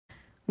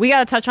we got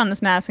to touch on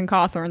this Madison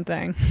Cawthorn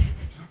thing.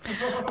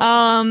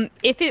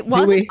 If it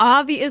wasn't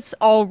obvious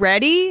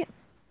already,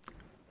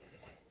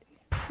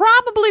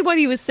 probably what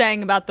he was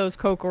saying about those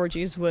coke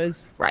orgies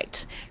was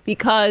right.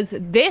 Because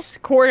this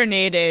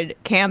coordinated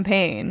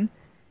campaign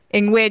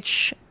in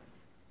which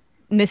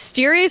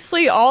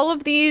mysteriously all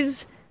of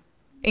these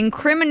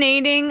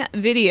incriminating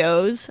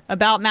videos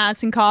about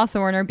Madison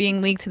Cawthorn are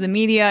being leaked to the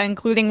media,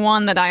 including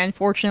one that I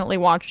unfortunately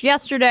watched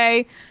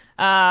yesterday,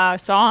 saw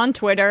on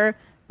Twitter,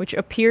 which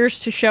appears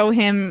to show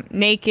him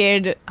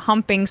naked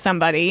humping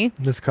somebody.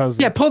 This cousin.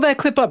 Yeah, pull that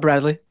clip up,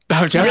 Bradley.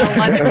 No, let's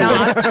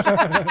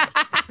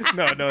not.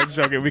 No, it's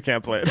joking. We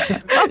can't play it.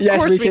 Of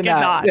course we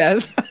cannot.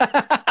 Yes.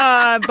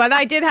 But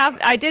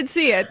I did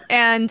see it,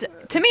 and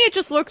to me it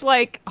just looked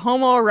like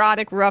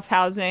homoerotic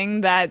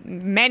roughhousing that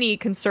many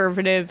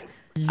conservative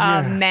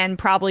men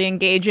probably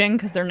engage in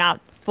because they're not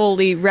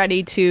fully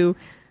ready to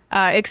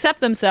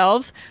accept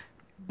themselves.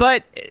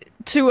 But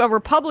to a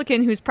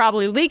Republican who's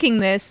probably leaking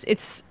this,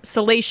 it's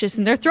salacious,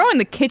 and they're throwing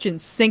the kitchen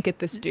sink at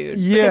this dude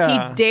because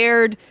he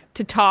dared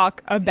to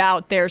talk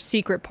about their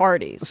secret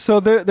parties. So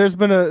there's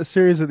been a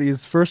series of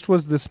these. First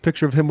was this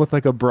picture of him with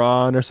like a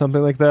bra on or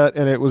something like that,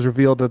 and it was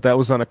revealed that that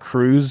was on a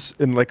cruise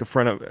in like in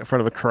front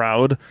of a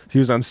crowd. He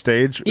was on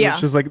stage,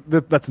 which is like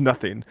that's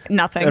nothing.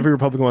 Nothing. Every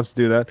Republican wants to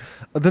do that.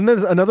 Then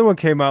there's another one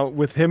came out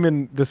with him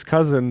and this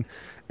cousin,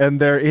 and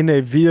they're in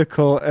a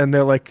vehicle, and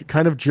they're like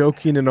kind of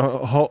joking in a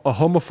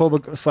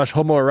homophobic /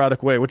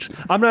 homoerotic way, which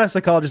I'm not a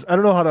psychologist. I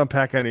don't know how to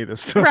unpack any of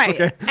this stuff. Right.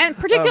 Okay? And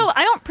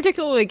I don't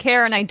particularly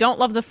care, and I don't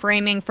love the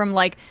framing from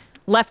like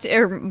left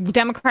or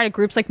Democratic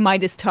groups like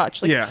Midas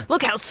Touch. Like,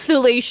 look how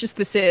salacious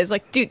this is.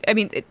 Like, dude, I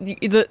mean,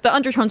 the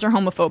undertones are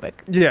homophobic.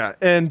 Yeah,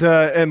 and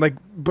like,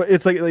 but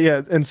it's like,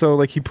 and so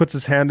like he puts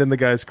his hand in the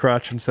guy's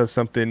crotch and says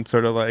something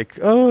sort of like,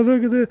 oh,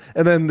 look at this.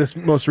 And then this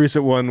most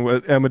recent one,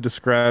 what Emma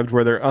described,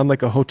 where they're on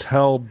like a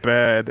hotel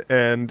bed,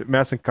 and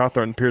Madison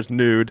Cawthorn appears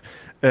nude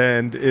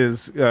and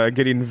is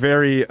getting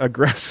very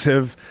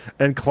aggressive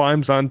and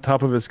climbs on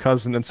top of his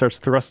cousin and starts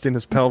thrusting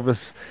his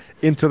pelvis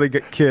into the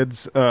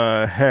kid's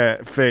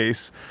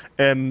face,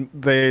 and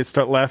they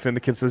start laughing. The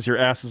kid says, "Your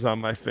ass is on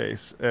my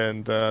face,"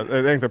 and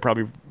I think they're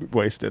probably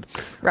wasted.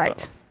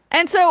 Right.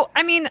 And so,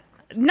 I mean,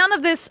 none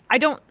of this, I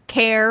don't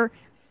care,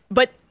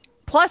 but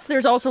plus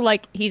there's also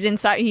like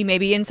he may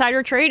be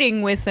insider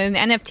trading with an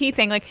NFT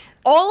thing. Like,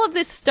 all of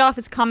this stuff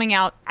is coming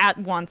out at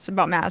once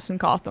about Madison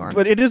Cawthorn.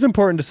 But it is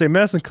important to say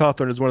Madison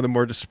Cawthorn is one of the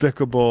more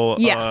despicable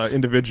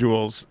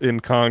individuals in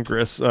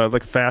Congress,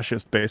 like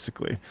fascist,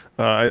 basically.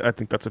 I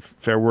think that's a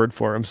fair word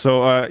for him.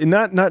 So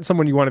not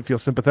someone you want to feel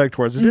sympathetic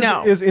towards. It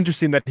is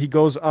interesting that he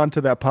goes onto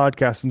that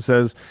podcast and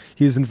says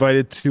he's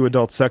invited to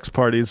adult sex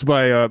parties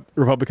by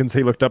Republicans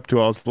he looked up to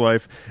all his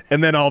life,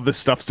 and then all this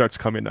stuff starts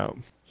coming out.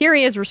 Here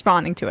he is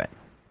responding to it.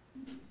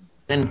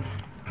 And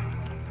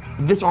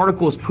this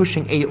article is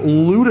pushing a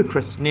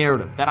ludicrous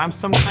narrative that I'm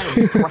some kind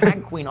of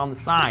drag queen on the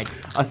side,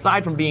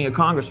 aside from being a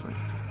congressman.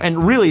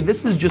 And really,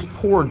 this is just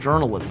poor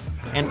journalism.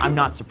 And I'm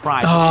not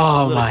surprised.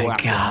 Oh, my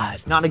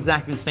God. Not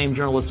exactly the same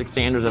journalistic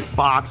standards as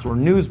Fox or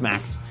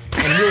NewsMax.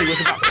 And really, with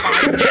about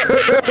 5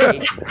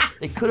 years,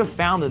 they could have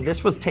found that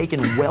this was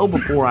taken well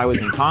before I was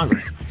in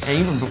Congress, and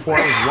even before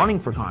I was running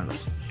for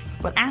Congress.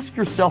 But ask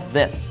yourself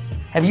this.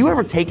 Have you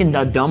ever taken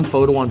a dumb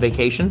photo on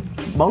vacation?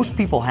 Most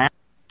people have.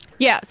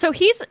 Yeah, so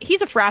he's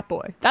a frat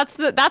boy. That's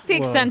the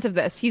extent of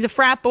this. He's a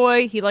frat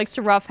boy. He likes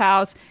to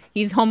roughhouse.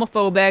 He's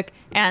homophobic,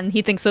 and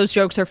he thinks those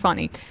jokes are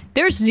funny.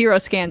 There's zero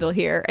scandal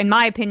here, in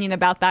my opinion,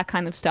 about that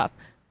kind of stuff.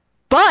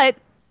 But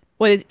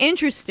what is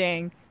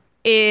interesting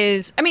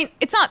is, I mean,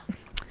 it's not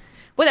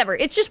whatever.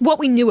 It's just what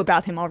we knew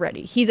about him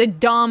already. He's a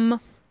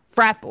dumb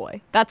frat boy.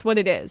 That's what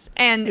it is.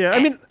 And yeah, I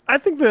mean, I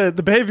think the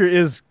behavior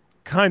is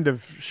kind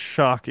of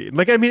shocking.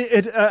 Like, I mean,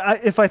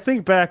 if I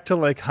think back to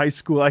like high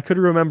school, I could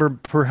remember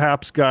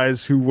perhaps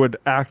guys who would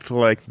act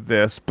like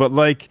this, but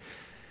like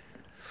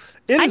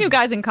I knew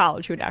guys in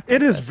college who'd act like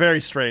this. It is this.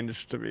 very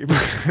strange to me.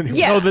 Anyway.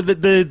 Yeah. No,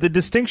 the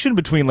distinction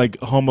between like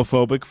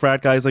homophobic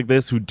frat guys like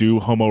this who do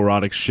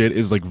homoerotic shit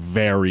is like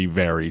very,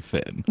 very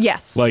thin.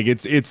 Yes. Like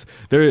there's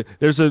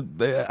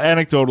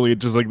anecdotally,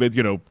 it's just like that,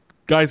 you know,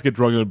 guys get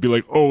drunk and be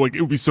like, oh, like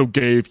it would be so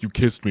gay if you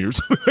kissed me or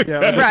something like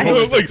that.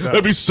 Right. Like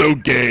that'd be so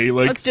gay.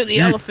 Like, let's do the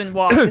elephant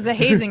walk as a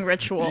hazing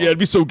ritual. Yeah, it'd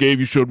be so gay if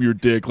you showed me your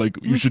dick. Like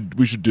we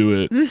should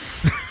do it.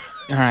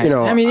 All right. You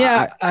know, I mean,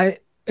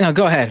 no,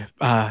 go ahead.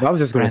 I was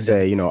just going to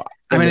say, you know,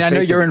 I mean, I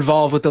know you're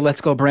involved with the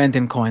Let's Go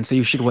Brandon coin, so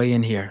you should weigh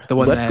in here. The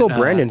one Let's Go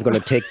Brandon's going to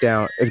take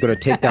down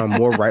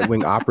more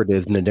right-wing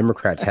operatives than the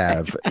Democrats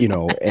have, you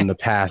know, in the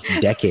past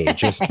decade,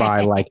 just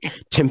by like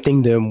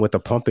tempting them with a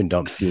pump and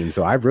dump scheme.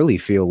 So I really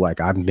feel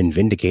like I've been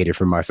vindicated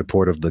for my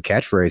support of the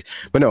catchphrase.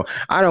 But no,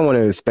 I don't want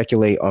to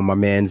speculate on my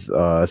man's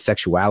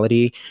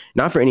sexuality,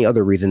 not for any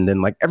other reason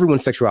than like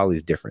everyone's sexuality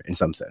is different in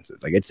some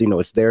senses. Like it's, you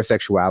know, it's their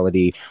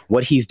sexuality.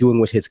 What he's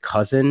doing with his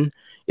cousin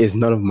is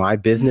none of my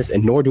business,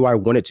 and nor do I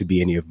want it to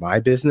be any of my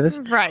business.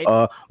 Right.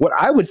 What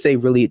I would say,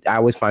 really, I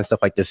always find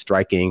stuff like this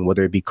striking,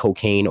 whether it be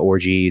cocaine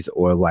orgies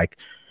or like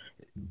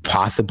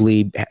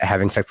possibly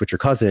having sex with your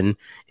cousin,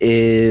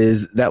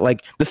 is that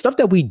like the stuff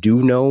that we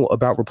do know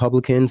about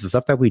Republicans, the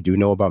stuff that we do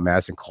know about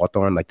Madison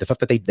Cawthorn, like the stuff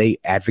that they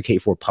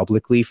advocate for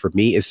publicly, for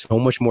me is so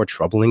much more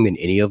troubling than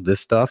any of this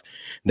stuff,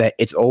 that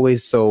it's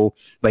always so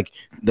like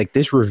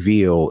this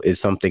reveal is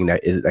something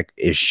that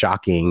is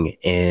shocking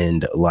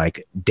and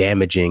like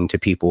damaging to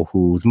people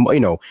who's, you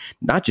know,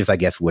 not just I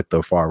guess with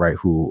the far right,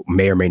 who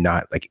may or may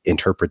not like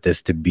interpret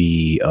this to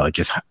be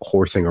just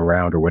horsing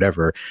around or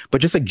whatever,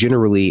 but just like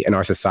generally in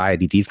our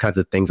society, these kinds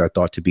of things are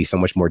thought to be so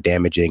much more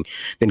damaging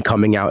than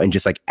coming out and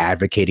just like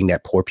advocating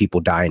that poor people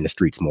die in the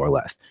streets, more or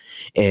less.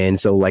 And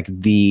so like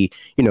the,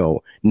 you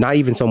know, not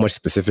even so much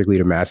specifically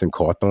to Madison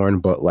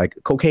Cawthorn, but like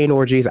cocaine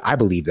orgies, I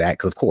believe that,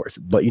 because of course,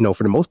 but you know,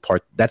 for the most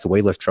part, that's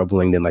way less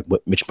troubling than like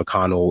what Mitch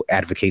McConnell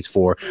advocates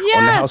for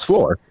on the House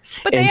floor.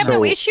 But they have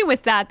no issue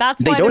with that.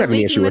 That's why they're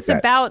leaking this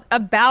about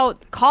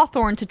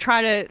Cawthorn, to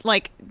try to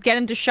like get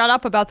him to shut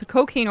up about the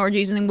cocaine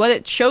orgies. And what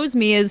it shows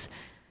me is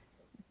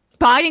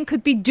Biden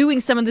could be doing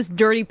some of this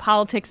dirty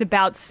politics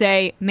about,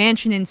 say,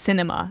 Mansion and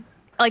Cinema.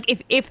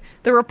 Like if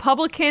the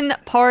Republican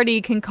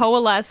Party can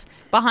coalesce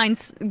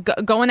behind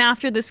going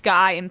after this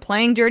guy and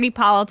playing dirty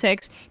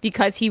politics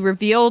because he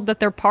revealed that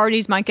their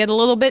parties might get a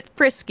little bit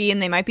frisky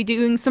and they might be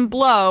doing some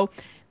blow,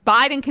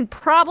 Biden can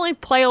probably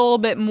play a little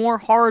bit more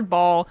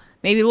hardball.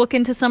 Maybe look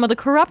into some of the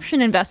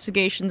corruption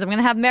investigations. I'm going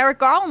to have Merrick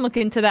Garland look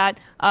into that,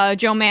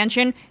 Joe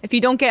Manchin, if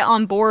you don't get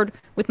on board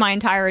with my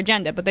entire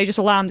agenda. But they just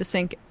allow him to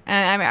sink.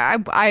 And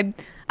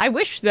I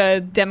wish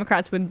the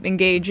Democrats would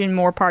engage in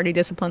more party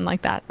discipline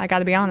like that. I got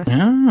to be honest.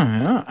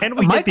 Yeah. And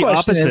we get the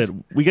opposite.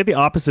 We get the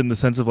opposite in the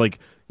sense of like,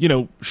 you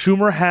know,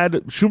 Schumer had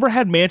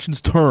Manchin's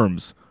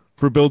terms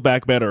for Build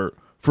Back Better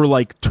for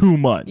like 2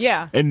 months.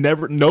 Yeah. And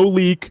no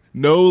leak,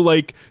 no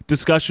like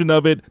discussion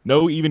of it,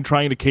 no even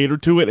trying to cater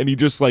to it. And he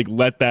just like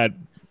let that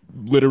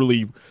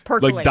literally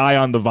percolate, like die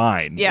on the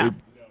vine. Yeah.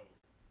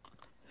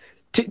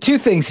 Two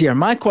things here.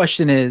 My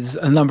question is,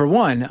 number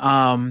one,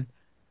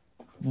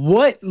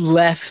 what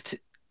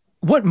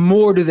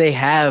more do they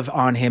have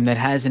on him that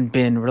hasn't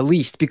been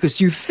released? Because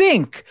you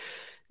think,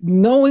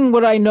 knowing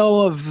what I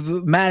know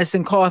of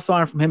Madison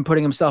Cawthorn from him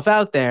putting himself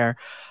out there,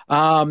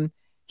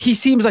 he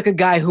seems like a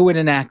guy who would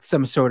enact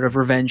some sort of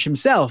revenge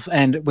himself.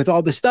 And with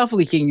all the stuff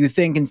leaking, you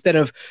think instead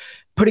of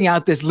putting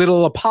out this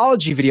little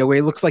apology video where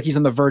he looks like he's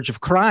on the verge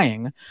of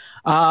crying,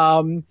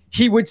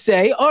 he would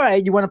say, all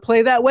right, you want to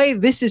play that way?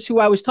 This is who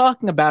I was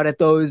talking about at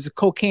those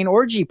cocaine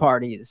orgy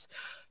parties.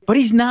 But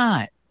he's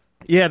not.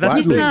 Yeah,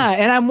 he's not.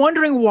 And I'm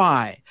wondering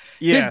why.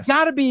 Yes. There's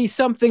got to be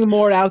something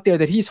more out there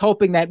that he's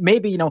hoping that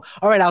maybe, you know,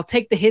 all right, I'll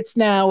take the hits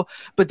now,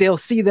 but they'll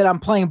see that I'm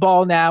playing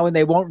ball now and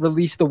they won't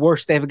release the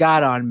worst they've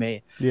got on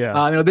me.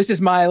 Yeah. You know, this is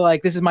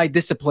my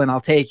discipline.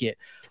 I'll take it.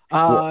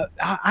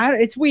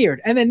 It's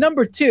weird. And then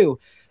number two,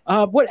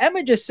 what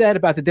Emma just said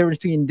about the difference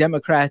between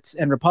Democrats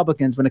and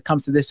Republicans when it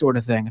comes to this sort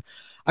of thing.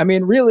 I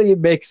mean, really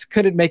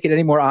couldn't make it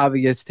any more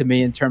obvious to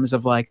me in terms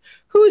of like,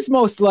 who's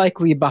most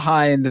likely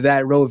behind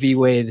that Roe v.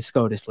 Wade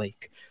SCOTUS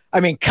leak?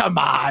 I mean, come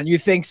on. You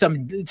think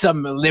some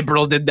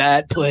liberal did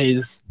that,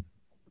 please?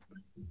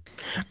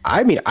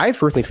 I mean, I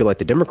personally feel like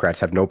the Democrats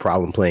have no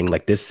problem playing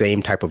like this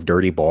same type of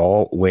dirty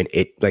ball when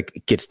it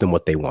like gets them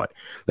what they want.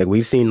 Like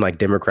we've seen like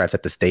Democrats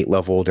at the state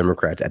level,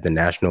 Democrats at the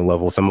national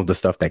level, some of the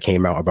stuff that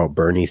came out about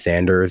Bernie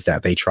Sanders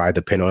that they tried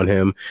to pin on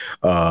him,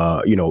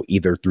 you know,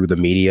 either through the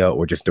media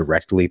or just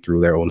directly through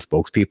their own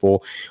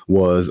spokespeople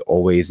was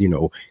always, you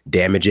know,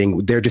 damaging.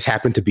 There just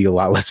happened to be a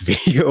lot less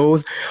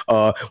videos,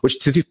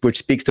 which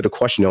speaks to the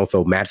question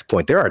also, Matt's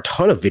point. There are a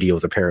ton of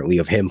videos apparently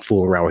of him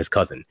fooling around with his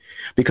cousin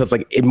because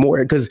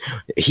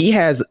he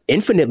has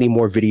infinitely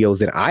more videos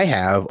than I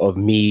have of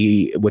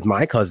me with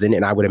my cousin,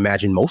 and I would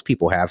imagine most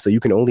people have. So you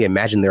can only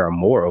imagine there are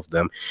more of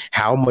them.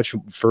 How much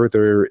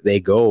further they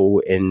go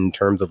in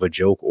terms of a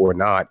joke or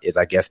not is,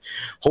 I guess,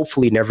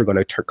 hopefully never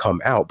going to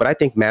come out. But I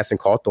think Madison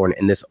Cawthorn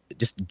and this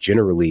just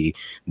generally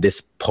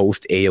this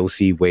post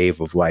AOC wave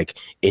of like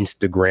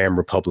Instagram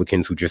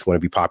Republicans who just want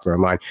to be popular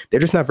online, they're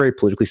just not very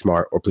politically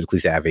smart or politically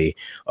savvy.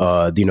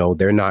 You know,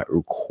 they're not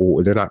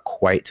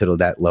quite to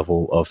that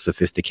level of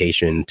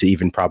sophistication to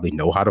even probably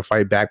know how to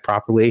fight back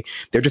properly.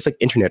 They're just like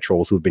internet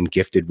trolls who've been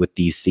gifted with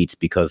these seats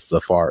because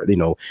the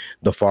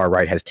far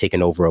right has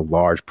taken over a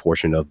large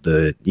portion of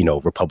the, you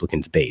know,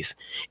 Republicans base.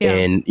 Yeah.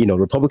 And, you know,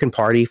 Republican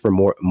Party for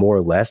more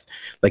or less,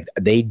 like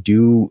they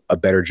do a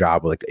better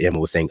job, like Emma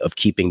was saying, of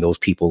keeping those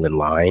people in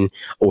line,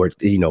 or,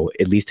 you know,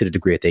 at least to the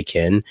degree that they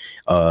can.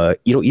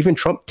 You know, even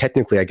Trump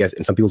technically, I guess,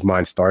 in some people's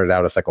minds started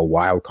out as like a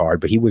wild card,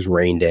 but he was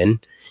reined in,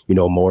 you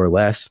know, more or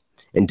less,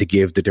 and to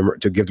give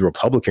the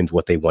Republicans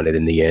what they wanted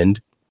in the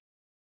end.